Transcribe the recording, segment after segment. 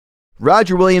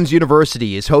Roger Williams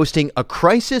University is hosting a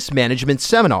crisis management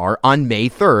seminar on May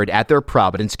 3rd at their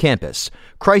Providence campus.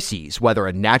 Crises, whether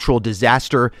a natural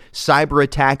disaster, cyber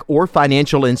attack, or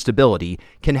financial instability,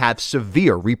 can have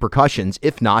severe repercussions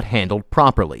if not handled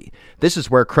properly. This is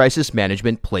where crisis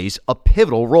management plays a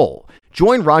pivotal role.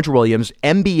 Join Roger Williams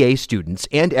MBA students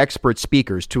and expert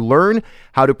speakers to learn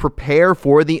how to prepare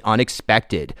for the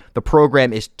unexpected. The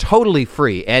program is totally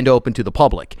free and open to the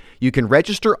public. You can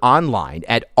register online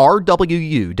at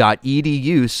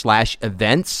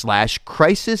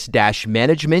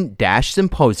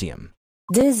rwu.edu/events/crisis-management-symposium.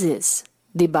 This is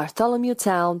the Bartholomew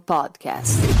Town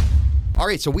Podcast. All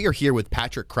right, so we are here with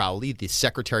Patrick Crowley, the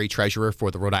Secretary-Treasurer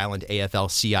for the Rhode Island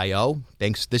AFL-CIO.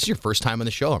 Thanks. This is your first time on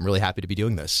the show. I'm really happy to be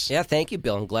doing this. Yeah, thank you,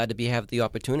 Bill. I'm glad to have the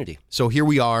opportunity. So here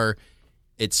we are.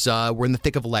 It's we're in the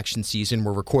thick of election season.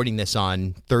 We're recording this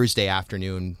on Thursday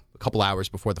afternoon, a couple hours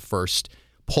before the first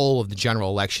poll of the general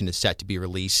election is set to be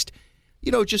released.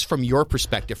 You know, just from your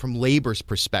perspective, from Labor's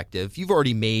perspective, you've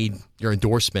already made your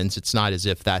endorsements. It's not as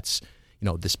if that's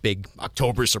this big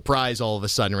October surprise all of a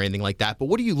sudden or anything like that. But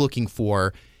what are you looking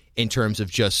for in terms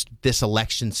of just this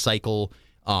election cycle?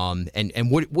 And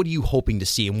what are you hoping to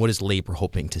see, and what is Labor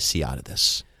hoping to see out of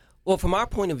this? Well, from our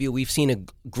point of view, we've seen a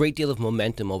great deal of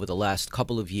momentum over the last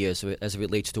couple of years as it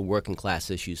relates to working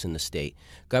class issues in the state.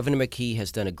 Governor McKee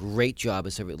has done a great job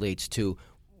as it relates to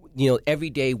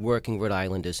everyday working Rhode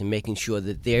Islanders and making sure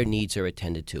that their needs are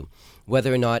attended to.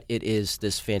 Whether or not it is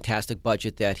this fantastic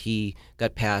budget that he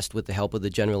got passed with the help of the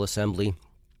General Assembly,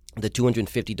 the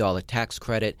 $250 tax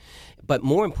credit, but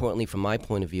more importantly, from my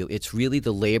point of view, it's really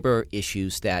the labor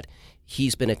issues that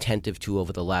he's been attentive to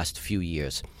over the last few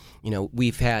years.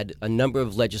 We've had a number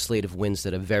of legislative wins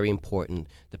that are very important.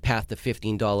 The path to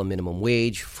 $15 minimum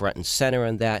wage, front and center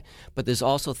on that. But there's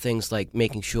also things like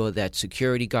making sure that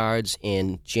security guards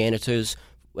and janitors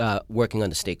working on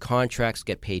the state contracts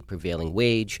get paid prevailing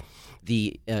wage.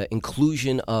 The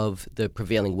inclusion of the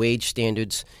prevailing wage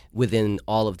standards within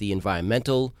all of the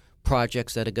environmental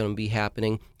projects that are going to be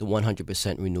happening, the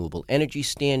 100% renewable energy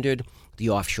standard,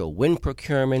 the offshore wind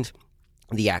procurement,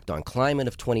 the Act on Climate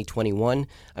of 2021.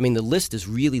 I mean, the list is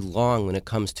really long when it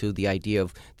comes to the idea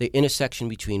of the intersection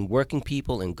between working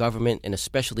people and government, and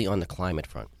especially on the climate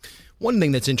front. One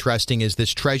thing that's interesting is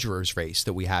this treasurer's race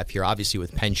that we have here, obviously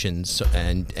with pensions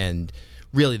and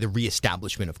really the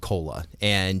reestablishment of COLA.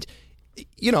 And,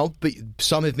 but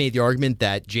some have made the argument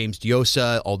that James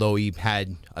Diossa, although he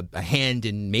had a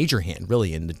major hand,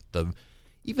 really, in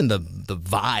even the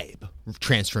vibe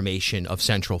transformation of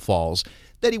Central Falls,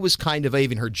 that he was kind of, I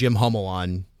even heard Jim Hummel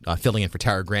on filling in for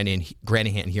Tara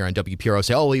Granahan here on WPRO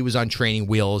say, he was on training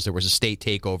wheels, there was a state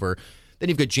takeover. Then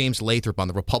you've got James Lathrop on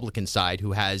the Republican side,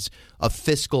 who has a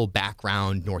fiscal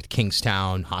background, North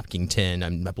Kingstown, Hopkinton,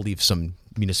 and I believe some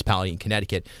municipality in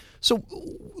Connecticut. So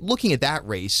looking at that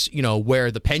race, where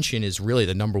the pension is really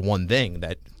the number one thing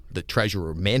that the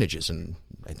treasurer manages, and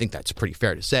I think that's pretty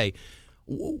fair to say,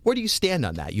 where do you stand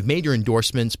on that? You've made your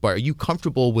endorsements, but are you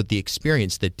comfortable with the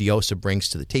experience that Diossa brings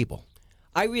to the table?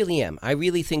 I really am. I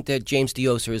really think that James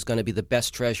Diossa is going to be the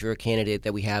best treasurer candidate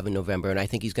that we have in November, and I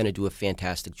think he's going to do a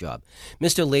fantastic job.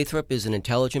 Mr. Lathrop is an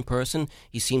intelligent person.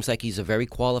 He seems like he's very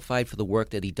qualified for the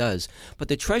work that he does. But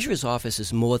the treasurer's office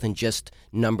is more than just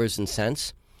numbers and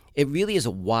cents. It really is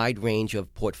a wide range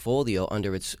of portfolio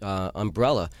under its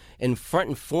umbrella. And front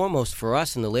and foremost for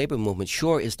us in the labor movement,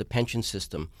 sure, is the pension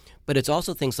system. But it's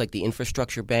also things like the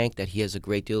infrastructure bank that he has a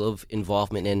great deal of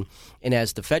involvement in. And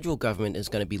as the federal government is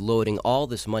going to be loading all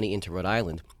this money into Rhode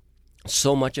Island,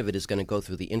 so much of it is going to go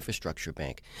through the infrastructure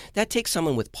bank. That takes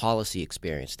someone with policy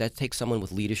experience. That takes someone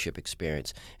with leadership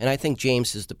experience. And I think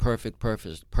James is the perfect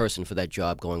person for that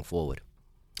job going forward.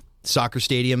 Soccer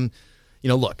stadium.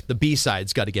 Look, the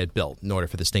B-side's got to get built in order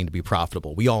for this thing to be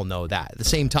profitable. We all know that. At the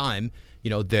same time,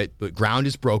 the ground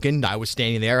is broken. I was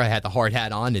standing there. I had the hard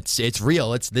hat on. It's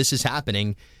real. This is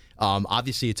happening.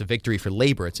 Obviously, it's a victory for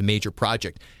labor. It's a major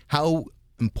project. How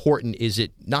important is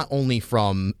it not only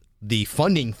from the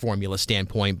funding formula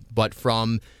standpoint, but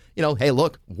from, hey,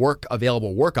 look,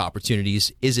 available work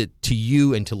opportunities? Is it to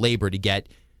you and to labor to get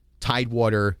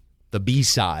Tidewater, the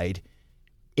B-side,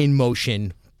 in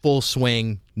motion, full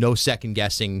swing, no second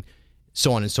guessing,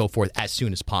 so on and so forth, as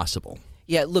soon as possible?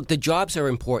 Yeah, look, the jobs are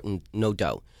important, no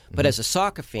doubt. But as a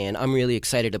soccer fan, I'm really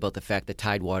excited about the fact that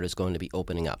Tidewater is going to be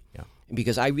opening up. Yeah.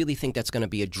 Because I really think that's going to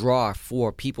be a draw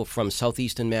for people from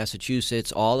southeastern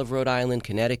Massachusetts, all of Rhode Island,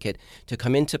 Connecticut, to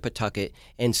come into Pawtucket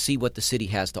and see what the city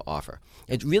has to offer.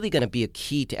 It's really going to be a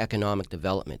key to economic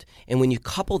development. And when you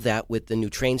couple that with the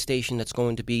new train station that's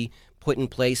going to be put in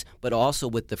place, but also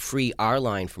with the free R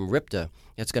line from RIPTA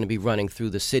that's going to be running through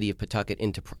the city of Pawtucket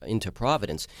into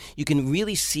Providence, you can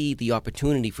really see the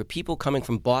opportunity for people coming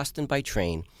from Boston by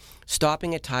train,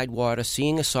 stopping at Tidewater,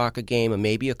 seeing a soccer game or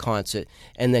maybe a concert,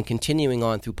 and then continuing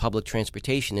on through public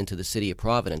transportation into the city of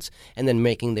Providence, and then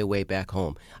making their way back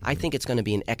home. I think it's going to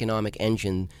be an economic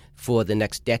engine for the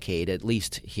next decade, at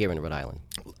least here in Rhode Island.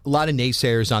 A lot of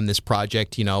naysayers on this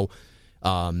project,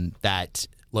 that,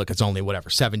 look, it's only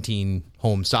 17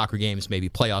 home soccer games, maybe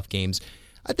playoff games.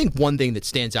 I think one thing that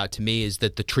stands out to me is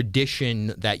that the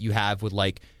tradition that you have with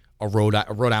like a Rhode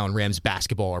Island Rams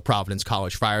basketball or Providence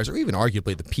College Friars or even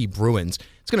arguably the P Bruins,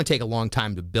 it's going to take a long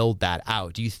time to build that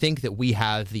out. Do you think that we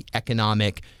have the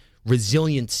economic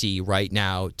resiliency right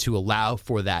now to allow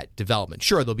for that development?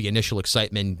 Sure, there'll be initial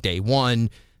excitement day one,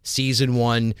 season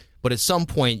one, but at some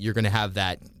point you're going to have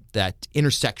that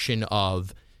intersection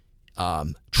of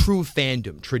true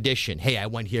fandom, tradition. Hey, I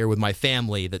went here with my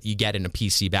family that you get in a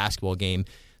PC basketball game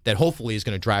that hopefully is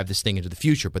going to drive this thing into the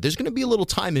future. But there's going to be a little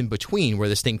time in between where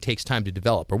this thing takes time to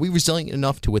develop. Are we resilient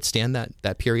enough to withstand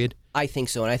that period? I think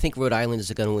so, and I think Rhode Island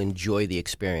is going to enjoy the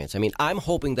experience. I mean, I'm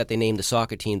hoping that they name the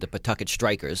soccer team the Pawtucket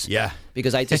Strikers. Yeah.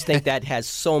 Because I just think that has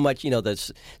so much,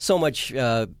 there's so much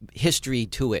history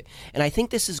to it. And I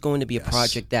think this is going to be a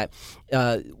project that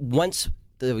once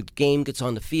the game gets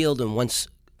on the field and once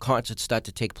concerts start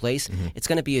to take place, it's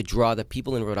going to be a draw that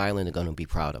people in Rhode Island are going to be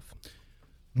proud of.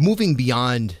 Moving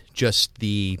beyond just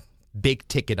the big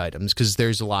ticket items, because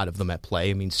there's a lot of them at play.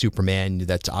 I mean, Superman,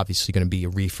 that's obviously going to be a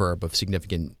refurb of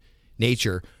significant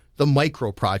nature. The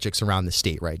micro projects around the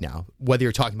state right now, whether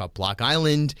you're talking about Block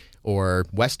Island or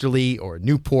Westerly or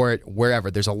Newport, wherever,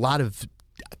 there's a lot of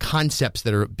concepts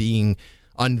that are being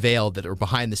unveiled that are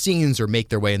behind the scenes or make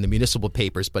their way in the municipal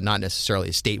papers, but not necessarily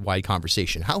a statewide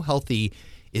conversation. How healthy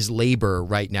is labor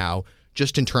right now,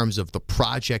 just in terms of the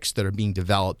projects that are being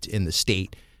developed in the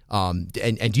state? And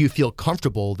do you feel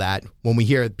comfortable that when we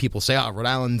hear people say, Rhode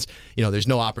Island's, there's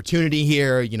no opportunity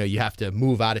here, you have to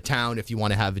move out of town if you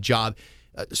want to have a job,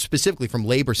 specifically from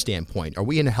labor standpoint, are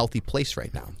we in a healthy place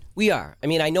right now? We are. I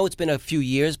mean, I know it's been a few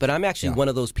years, but I'm actually one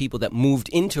of those people that moved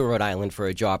into Rhode Island for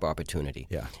a job opportunity.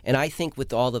 Yeah. And I think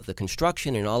with all of the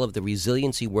construction and all of the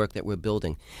resiliency work that we're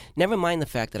building, never mind the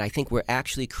fact that I think we're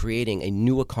actually creating a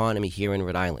new economy here in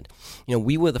Rhode Island.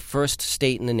 We were the first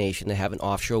state in the nation to have an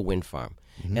offshore wind farm.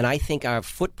 And I think our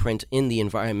footprint in the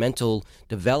environmental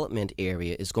development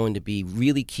area is going to be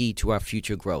really key to our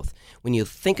future growth. When you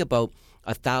think about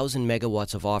 1,000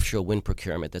 megawatts of offshore wind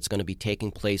procurement that's going to be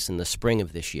taking place in the spring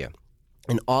of this year,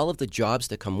 and all of the jobs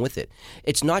that come with it.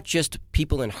 It's not just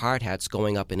people in hard hats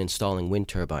going up and installing wind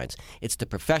turbines. It's the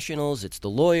professionals, it's the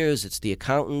lawyers, it's the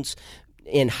accountants,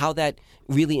 and how that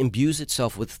really imbues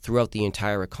itself with throughout the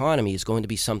entire economy is going to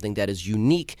be something that is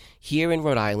unique here in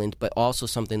Rhode Island, but also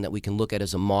something that we can look at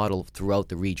as a model throughout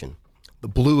the region. The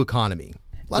blue economy.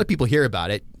 A lot of people hear about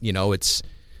it.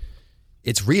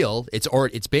 It's real.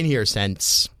 It's been here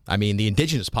since, the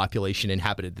indigenous population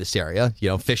inhabited this area.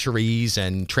 Fisheries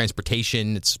and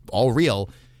transportation, it's all real.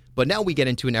 But now we get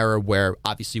into an era where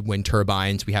obviously wind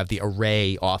turbines, we have the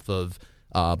array off of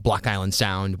Block Island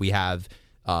Sound. We have,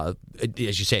 as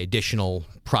you say, additional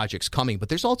projects coming. But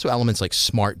there's also elements like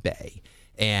Smart Bay,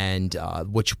 and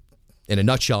which in a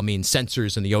nutshell means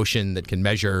sensors in the ocean that can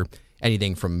measure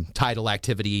anything from tidal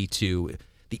activity to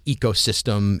the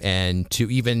ecosystem and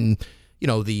to even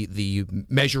the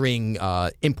measuring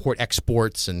import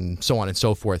exports and so on and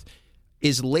so forth.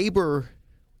 Is labor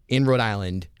in Rhode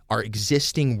Island, our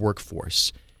existing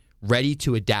workforce, ready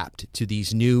to adapt to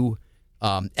these new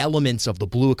elements of the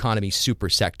blue economy super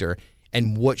sector?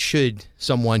 And what should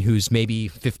someone who's maybe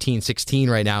 15, 16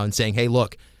 right now and saying, hey,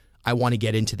 look, I want to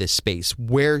get into this space,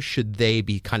 where should they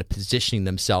be kind of positioning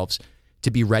themselves to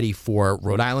be ready for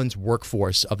Rhode Island's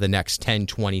workforce of the next 10,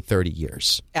 20, 30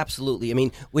 years? Absolutely.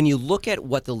 When you look at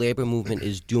what the labor movement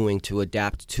is doing to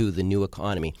adapt to the new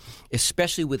economy,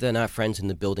 especially within our friends in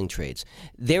the building trades,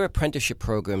 their apprenticeship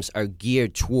programs are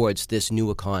geared towards this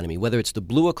new economy, whether it's the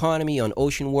blue economy on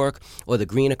ocean work or the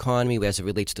green economy as it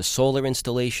relates to solar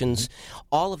installations.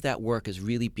 All of that work is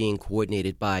really being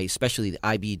coordinated by especially the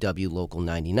IBEW Local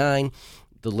 99,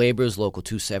 the Laborers Local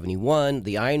 271,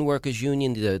 the Ironworkers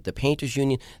Union, the Painters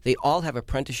Union. They all have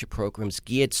apprenticeship programs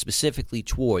geared specifically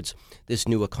towards this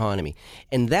new economy.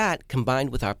 And that,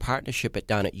 combined with our partnership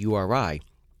down at URI,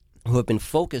 who have been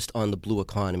focused on the blue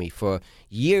economy for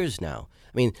years now.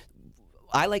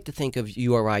 I like to think of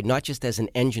URI not just as an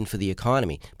engine for the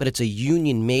economy, but it's a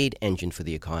union-made engine for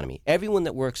the economy. Everyone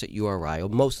that works at URI, or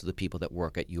most of the people that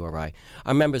work at URI,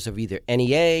 are members of either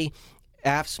NEA,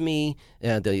 AFSCME,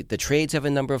 the trades have a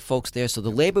number of folks there. So the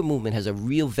labor movement has a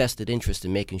real vested interest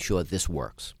in making sure this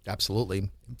works. Absolutely.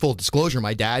 Full disclosure,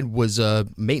 my dad was a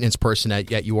maintenance person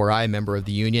at URI, a member of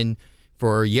the union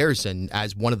for years. And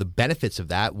as one of the benefits of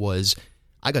that was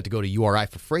I got to go to URI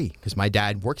for free because my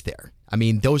dad worked there. I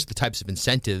mean, those are the types of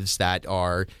incentives that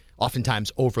are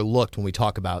oftentimes overlooked when we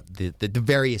talk about the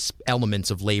various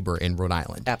elements of labor in Rhode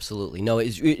Island. Absolutely. No,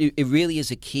 it really is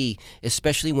a key,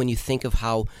 especially when you think of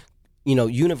how,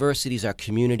 universities are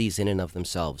communities in and of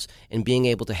themselves, and being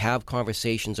able to have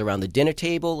conversations around the dinner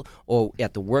table or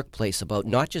at the workplace about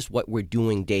not just what we're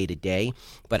doing day to day,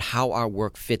 but how our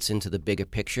work fits into the bigger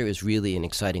picture is really an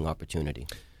exciting opportunity.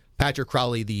 Patrick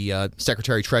Crowley, the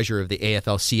Secretary-Treasurer of the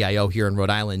AFL-CIO here in Rhode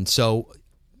Island. So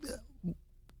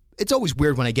it's always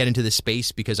weird when I get into this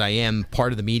space because I am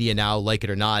part of the media now, like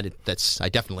it or not. I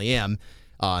definitely am,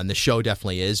 and the show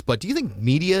definitely is. But do you think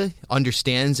media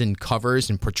understands and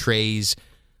covers and portrays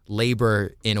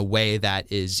labor in a way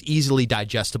that is easily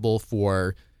digestible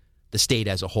for the state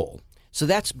as a whole? So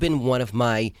that's been one of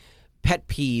my pet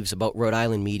peeves about Rhode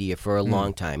Island media for a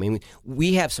long time. I mean,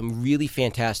 we have some really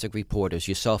fantastic reporters,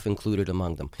 yourself included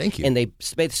among them. Thank you. And they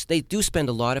do spend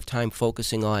a lot of time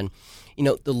focusing on,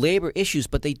 the labor issues,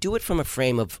 but they do it from a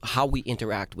frame of how we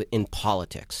interact in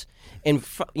politics. And,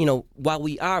 while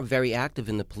we are very active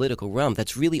in the political realm,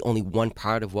 that's really only one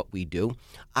part of what we do.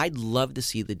 I'd love to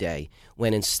see the day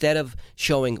when instead of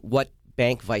showing what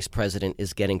bank vice president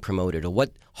is getting promoted or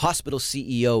what hospital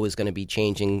CEO is going to be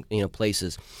changing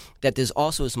places, that there's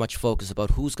also as much focus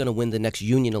about who's going to win the next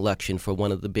union election for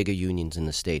one of the bigger unions in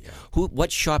the state.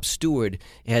 What shop steward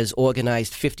has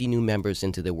organized 50 new members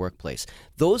into their workplace.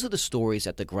 Those are the stories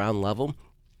at the ground level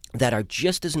that are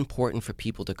just as important for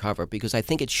people to cover, because I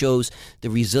think it shows the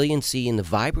resiliency and the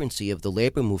vibrancy of the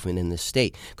labor movement in this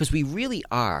state, because we really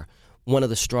are one of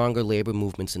the stronger labor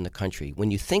movements in the country.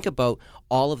 When you think about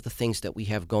all of the things that we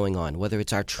have going on, whether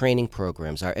it's our training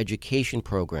programs, our education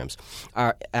programs,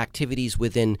 our activities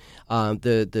within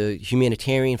the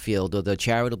humanitarian field or the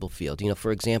charitable field.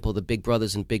 For example, the Big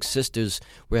Brothers and Big Sisters,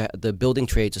 where the building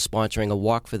trades are sponsoring a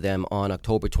walk for them on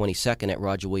October 22nd at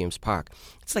Roger Williams Park.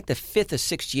 It's like the 5th or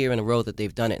 6th year in a row that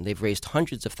they've done it, and they've raised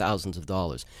hundreds of thousands of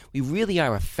dollars. We really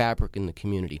are a fabric in the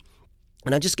community.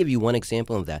 And I'll just give you one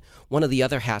example of that. One of the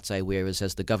other hats I wear is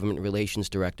as the Government Relations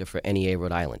Director for NEA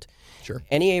Rhode Island. Sure.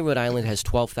 NEA Rhode Island has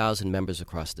 12,000 members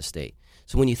across the state.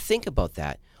 So when you think about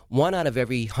that, 1 out of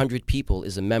every 100 people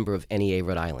is a member of NEA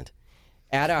Rhode Island.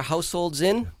 Add our households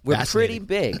in, we're pretty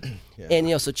big. Yeah.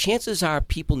 And, so chances are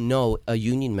people know a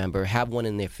union member, have one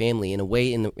in their family in a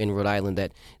way in Rhode Island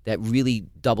that really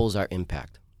doubles our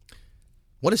impact.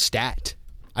 What a stat.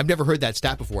 I've never heard that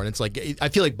stat before, and it's like I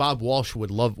feel like Bob Walsh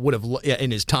would have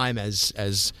in his time as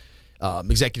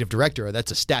executive director.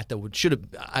 That's a stat that should have.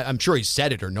 I'm sure he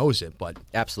said it or knows it, but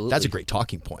absolutely, that's a great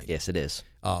talking point. Yes, it is.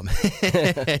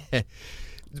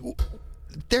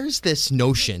 There's this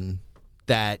notion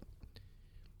that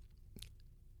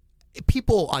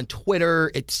people on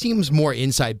Twitter, it seems more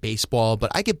inside baseball,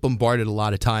 but I get bombarded a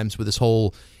lot of times with this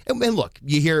whole. And look,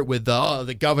 you hear it with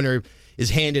the governor is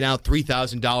handing out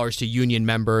 $3,000 to union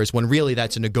members when really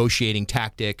that's a negotiating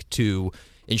tactic to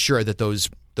ensure that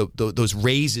those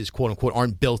raises, quote unquote,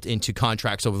 aren't built into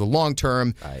contracts over the long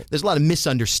term. Right. There's a lot of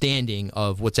misunderstanding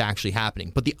of what's actually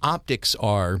happening. But the optics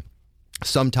are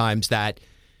sometimes that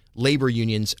labor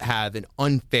unions have an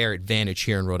unfair advantage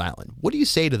here in Rhode Island. What do you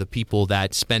say to the people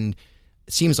that spend,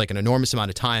 it seems like, an enormous amount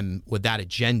of time with that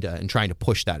agenda and trying to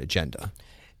push that agenda?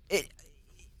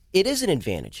 It is an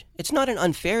advantage. It's not an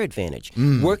unfair advantage.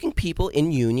 Working people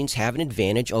in unions have an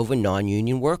advantage over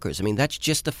non-union workers. I mean, that's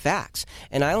just the facts.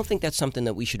 And I don't think that's something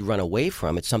that we should run away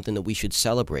from. It's something that we should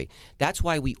celebrate. That's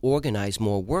why we organize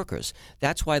more workers.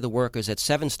 That's why the workers at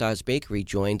Seven Stars Bakery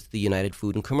joined the United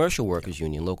Food and Commercial Workers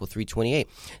Union, Local 328.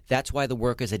 That's why the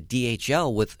workers at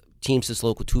DHL with Teamsters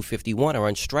Local 251 are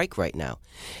on strike right now.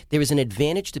 There is an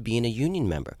advantage to being a union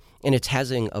member, and it's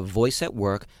having a voice at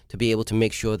work to be able to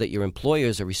make sure that your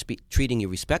employers are treating you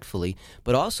respectfully,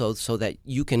 but also so that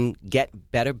you can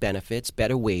get better benefits,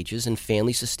 better wages, and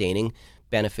family-sustaining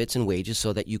benefits and wages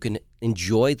so that you can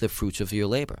enjoy the fruits of your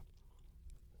labor.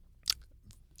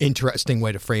 Interesting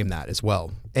way to frame that as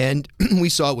well. And we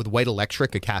saw it with White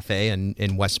Electric, a cafe on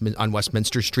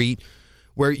Westminster Street,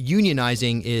 where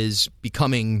unionizing is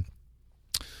becoming,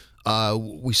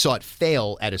 we saw it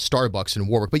fail at a Starbucks in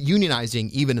Warwick, but unionizing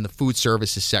even in the food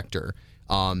services sector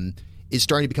is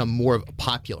starting to become more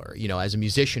popular. As a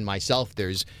musician myself,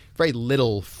 there's very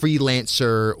little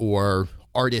freelancer or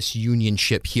artist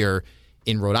unionship here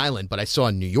in Rhode Island, but I saw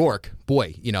in New York,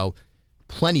 boy,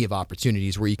 plenty of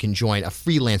opportunities where you can join a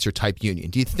freelancer type union.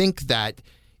 Do you think that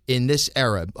in this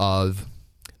era of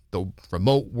the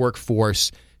remote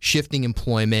workforce, shifting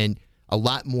employment, a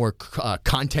lot more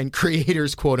content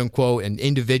creators, quote unquote, and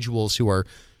individuals who are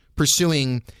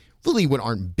pursuing really what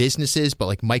aren't businesses, but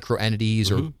like micro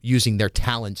entities or using their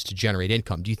talents to generate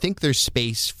income. Do you think there's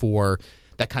space for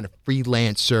that kind of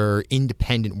freelancer,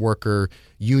 independent worker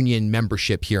union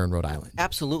membership here in Rhode Island?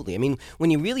 Absolutely. I mean,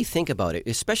 when you really think about it,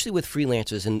 especially with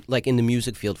freelancers and like in the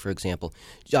music field, for example,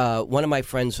 one of my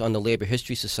friends on the Labor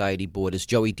History Society board is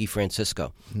Joey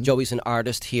DeFrancisco. Joey's an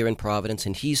artist here in Providence,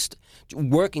 and he's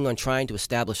working on trying to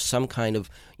establish some kind of,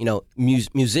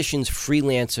 musicians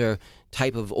freelancer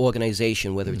type of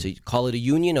organization, whether it's call it a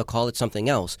union or call it something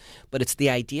else. But it's the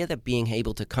idea that being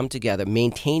able to come together,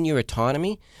 maintain your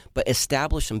autonomy, but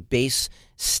establish some base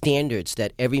standards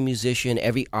that every musician,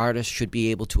 every artist should be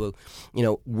able to,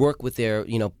 work with their,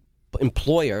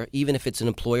 employer, even if it's an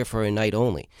employer for a night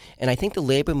only. And I think the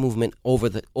labor movement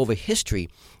over history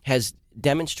has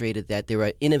demonstrated that there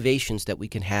are innovations that we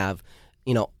can have,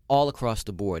 all across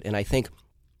the board. And I think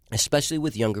especially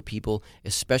with younger people,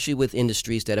 especially with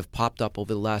industries that have popped up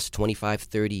over the last 25,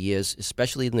 30 years,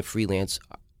 especially in the freelance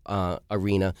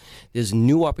arena, there's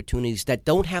new opportunities that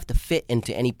don't have to fit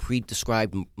into any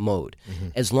pre-described mode.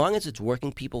 As long as it's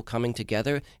working people coming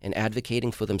together and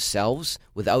advocating for themselves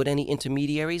without any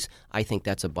intermediaries, I think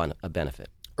that's a benefit.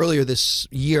 Earlier this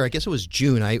year, I guess it was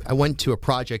June, I went to a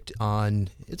project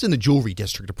it's in the Jewelry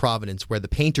District of Providence, where the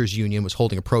Painters Union was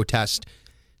holding a protest.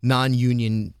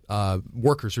 Non-union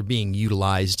workers are being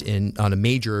utilized on a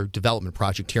major development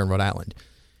project here in Rhode Island.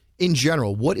 In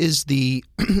general, what is the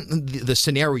the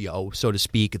scenario, so to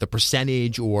speak, the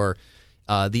percentage or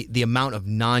the amount of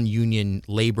non-union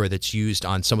labor that's used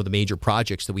on some of the major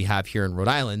projects that we have here in Rhode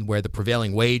Island, where the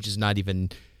prevailing wage is not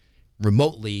even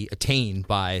remotely attained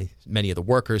by many of the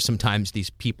workers? Sometimes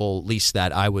these people, at least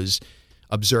that I was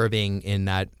observing in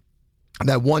that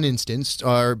one instance,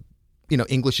 are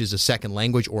English is a second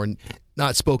language or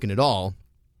not spoken at all,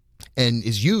 and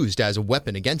is used as a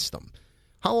weapon against them.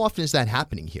 How often is that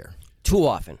happening here? Too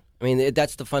often. I mean,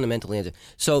 that's the fundamental answer.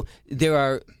 So there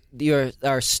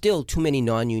are still too many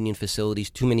non-union facilities,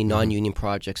 too many non-union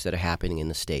projects that are happening in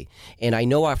the state. And I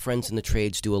know our friends in the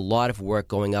trades do a lot of work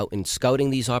going out and scouting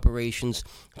these operations,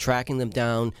 tracking them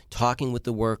down, talking with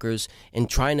the workers, and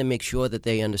trying to make sure that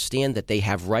they understand that they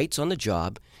have rights on the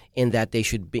job and that they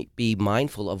should be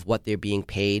mindful of what they're being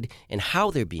paid and how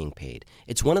they're being paid.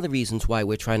 It's one of the reasons why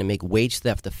we're trying to make wage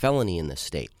theft a felony in this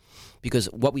state. Because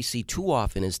what we see too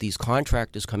often is these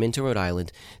contractors come into Rhode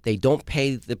Island, they don't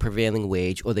pay the prevailing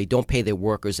wage or they don't pay their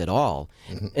workers at all,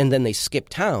 and then they skip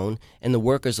town and the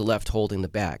workers are left holding the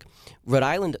bag. Rhode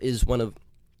Island is one of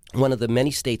the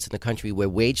many states in the country where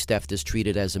wage theft is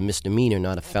treated as a misdemeanor,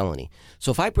 not a felony.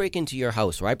 So if I break into your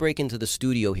house or I break into the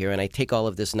studio here and I take all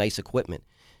of this nice equipment,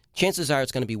 chances are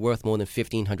it's going to be worth more than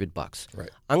 $1,500. Right.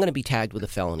 I'm going to be tagged with a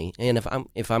felony, and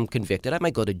if I'm convicted, I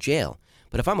might go to jail.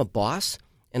 But if I'm a boss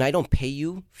and I don't pay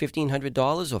you $1,500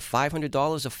 or $500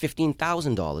 or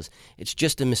 $15,000, it's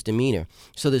just a misdemeanor.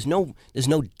 So there's no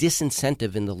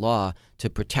disincentive in the law to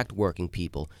protect working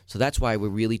people. So that's why we're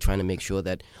really trying to make sure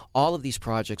that all of these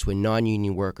projects where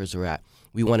non-union workers are at,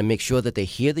 we want to make sure that they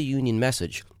hear the union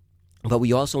message. But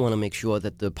we also want to make sure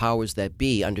that the powers that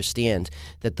be understand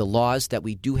that the laws that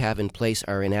we do have in place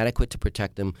are inadequate to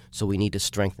protect them, so we need to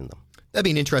strengthen them. That'd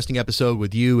be an interesting episode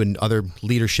with you and other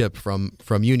leadership from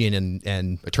Union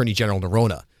and Attorney General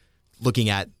Nerona looking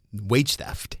at wage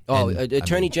theft.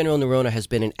 Attorney General Nerona has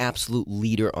been an absolute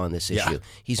leader on this issue. Yeah.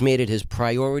 He's made it his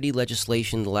priority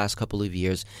legislation the last couple of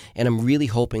years, and I'm really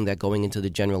hoping that going into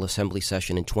the General Assembly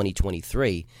session in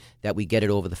 2023 that we get it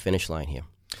over the finish line here.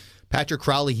 Patrick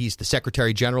Crowley, he's the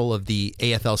Secretary General of the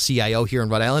AFL-CIO here in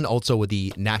Rhode Island, also with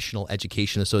the National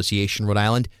Education Association Rhode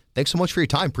Island. Thanks so much for your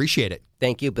time. Appreciate it.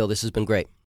 Thank you, Bill. This has been great.